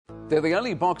They're the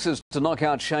only boxers to knock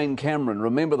out Shane Cameron.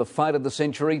 Remember the fight of the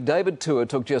century? David Tua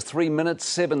took just 3 minutes,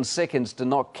 7 seconds to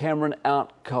knock Cameron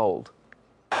out cold.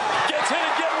 Gets hit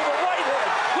again with a right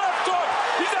hand. Left hook.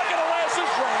 He's not going to last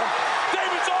this round.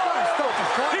 David's all out.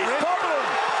 He's pummeling.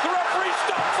 The referee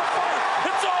stops the fight.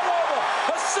 It's all over.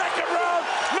 A second round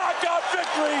knockout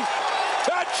victory.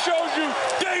 That shows you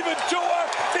David Tua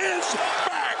is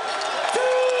back.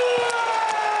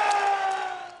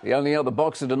 The only other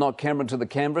boxer to knock Cameron to the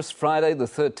canvas, Friday the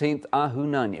 13th,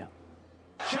 Ahunanya.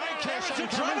 Shane Cameron's in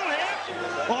trouble here.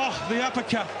 Oh, the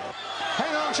uppercut.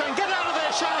 Hang on, Shane. Get out of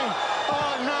there, Shane.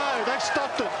 Oh, no. They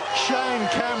stopped it. Shane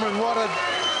Cameron, what an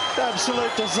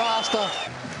absolute disaster.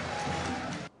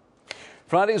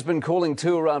 Friday's been calling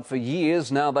Tua out for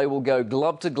years. Now they will go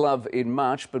glove to glove in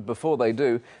March, but before they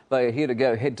do, they are here to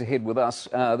go head-to-head with us.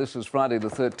 This is Friday the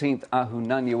 13th,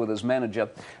 Ahunanya with his manager,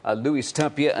 Luis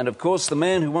Tapia, and of course the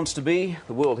man who wants to be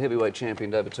the world heavyweight champion,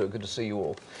 David Tua. Good to see you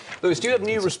all. Luis, do you have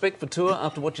new respect for Tua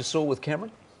after what you saw with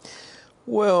Cameron?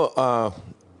 Well,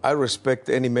 I respect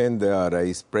any man that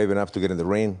is brave enough to get in the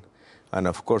ring, and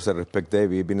of course I respect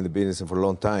David. He's been in the business for a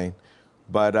long time,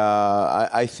 but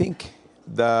I think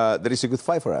that there is a good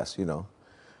fight for us, you know.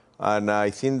 And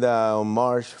I think that on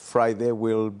March, Friday,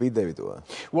 will beat David Tua.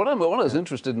 What I was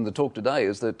interested in the talk today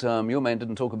is that your man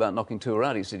didn't talk about knocking Tua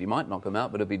out. He said he might knock him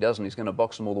out, but if he doesn't, he's going to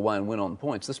box him all the way and win on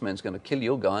points. This man's going to kill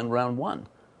your guy in round one.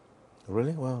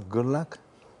 Really? Well, good luck.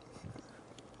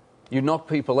 You knock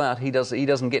people out, he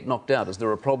doesn't get knocked out. Is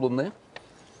there a problem there?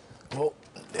 Well,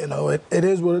 you know, it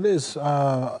is what it is.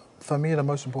 For me, the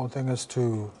most important thing is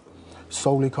to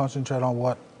solely concentrate on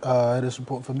what it is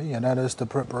important for me, and that is the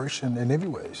preparation in every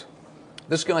ways.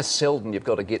 This guy's Selden you've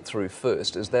got to get through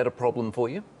first. Is that a problem for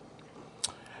you?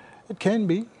 It can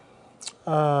be.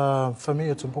 For me,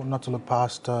 it's important not to look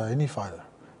past any fighter.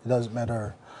 It doesn't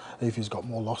matter if he's got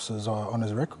more losses on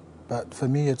his record. But for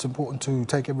me, it's important to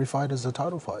take every fight as a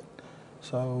title fight.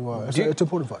 So it's an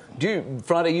important fight.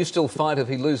 Friday, you still fight if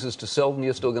he loses to Selden?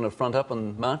 You're still going to front up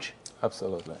in March?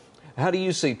 Absolutely. How do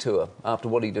you see Tua after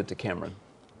what he did to Cameron?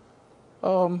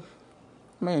 I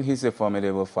mean, he's a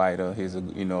formidable fighter. He's a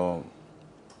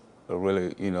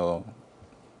really,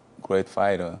 great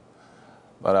fighter.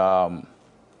 But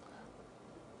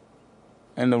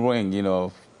in the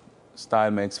ring,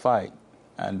 style makes fight.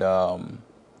 And I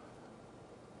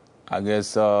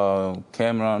guess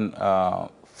Cameron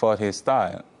fought his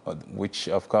style, which,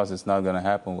 of course, is not going to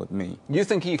happen with me. You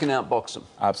think you can outbox him?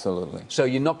 Absolutely. So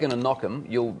you're not going to knock him,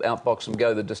 you'll outbox him,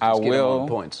 go the distance, get him on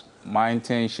points? My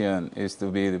intention is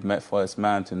to be the first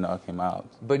man to knock him out.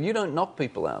 But you don't knock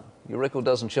people out. Your record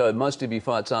doesn't show. Most of your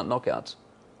fights aren't knockouts.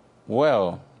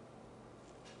 Well,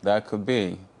 that could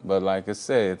be. But like I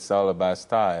say, it's all about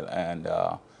style. And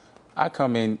I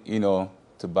come in,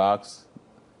 to box.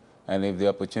 And if the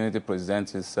opportunity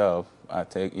presents itself, I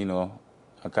take,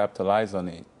 I capitalize on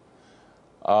it.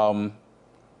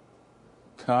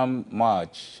 Come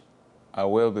March, I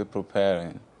will be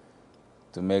preparing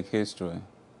to make history,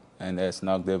 and that's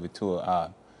knock David Tua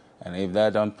out. And if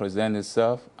that don't present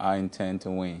itself, I intend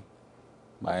to win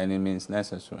by any means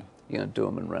necessary. You're going to do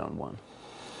him in round one?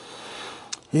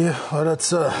 Yeah, well,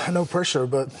 that's no pressure,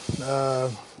 but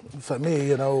for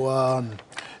me,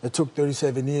 it took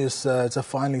 37 years to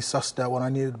finally suss out what I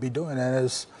needed to be doing, and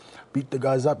it's beat the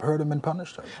guys up, hurt them, and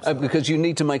punished them. So. Because you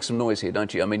need to make some noise here,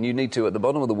 don't you? I mean, you need to, at the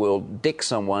bottom of the world, deck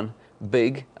someone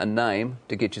big, a name,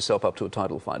 to get yourself up to a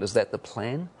title fight. Is that the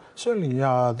plan? Certainly,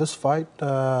 this fight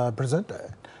presents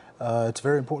that. It's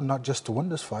very important not just to win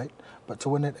this fight, but to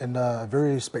win it in a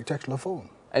very spectacular form.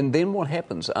 And then what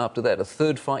happens after that? A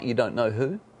third fight, you don't know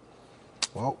who?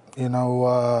 Well,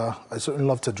 I certainly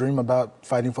love to dream about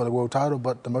fighting for the world title,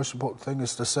 but the most important thing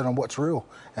is to sit on what's real,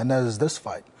 and that is this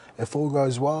fight. If all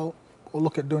goes well, we'll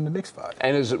look at doing the next fight.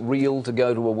 And is it real to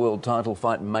go to a world title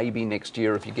fight maybe next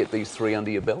year if you get these three under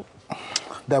your belt?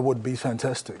 That would be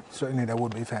fantastic. Certainly that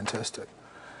would be fantastic.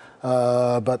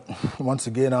 But once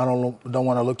again, I don't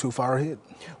want to look too far ahead.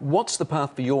 What's the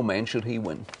path for your man should he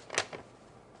win?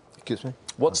 Excuse me?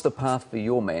 What's the path for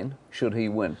your man should he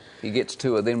win? He gets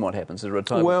Tua, then what happens? Is there a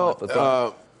title fight for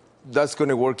Tua? That's going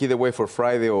to work either way for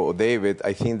Friday or David.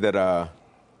 I think that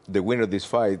the winner of this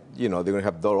fight, they're going to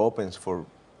have door opens for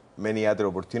many other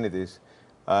opportunities.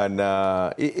 And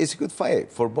it's a good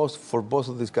fight for both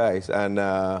of these guys. And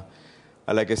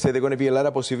like I said, there are going to be a lot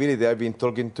of possibilities. I've been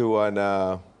talking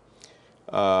to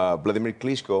Vladimir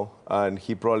Klitschko, and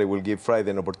he probably will give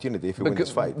Friday an opportunity if he wins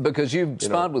this fight. Because you've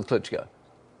sparred with Klitschko.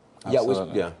 We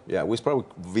sparred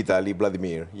with Vitaly,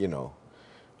 Vladimir,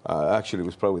 Actually,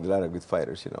 we sparred with a lot of good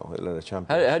fighters, a lot of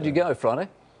champions. How'd you go Friday?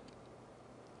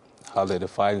 How did the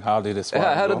fight? How did the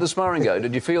sparring How go? did the sparring go?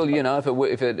 Did you feel, you know,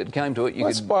 if it came to it, you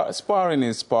could... Sparring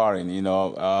is sparring, you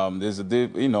know. There's a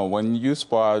you know, when you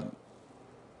spar,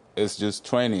 it's just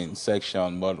training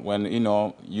section. But when, you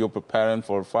know, you're preparing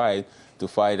for a fight, to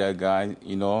fight that guy,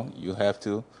 you know, you have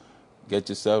to get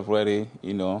yourself ready,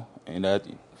 you know, in that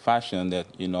fashion that,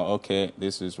 you know, okay,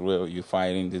 this is real, you're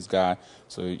fighting this guy.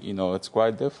 So, you know, it's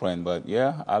quite different. But,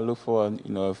 yeah, I look forward,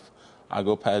 you know, if I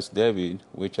go past David,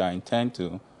 which I intend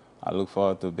to, I look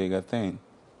forward to a bigger thing.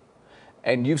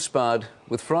 And you've sparred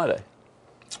with Friday.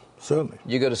 Certainly.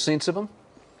 You got a sense of him?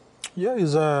 Yeah,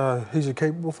 he's a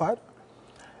capable fighter.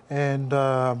 And,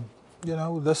 you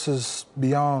know, this is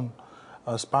beyond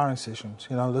sparring sessions.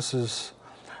 You know, this is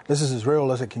as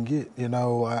real as it can get, you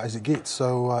know, as it gets.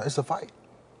 So it's a fight.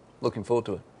 Looking forward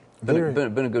to it.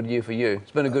 Been a good year for you. It's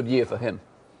been a good year for him.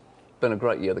 Been a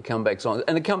great year. The comeback's on.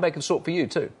 And the comeback of sort for you,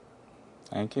 too.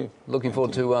 Thank you. Looking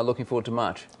forward to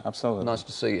March. Absolutely. Nice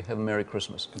to see you. Have a Merry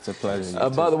Christmas. It's a pleasure.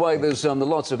 By the way, there's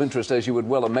lots of interest, as you would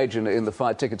well imagine, in the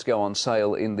fight. Tickets go on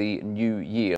sale in the new year.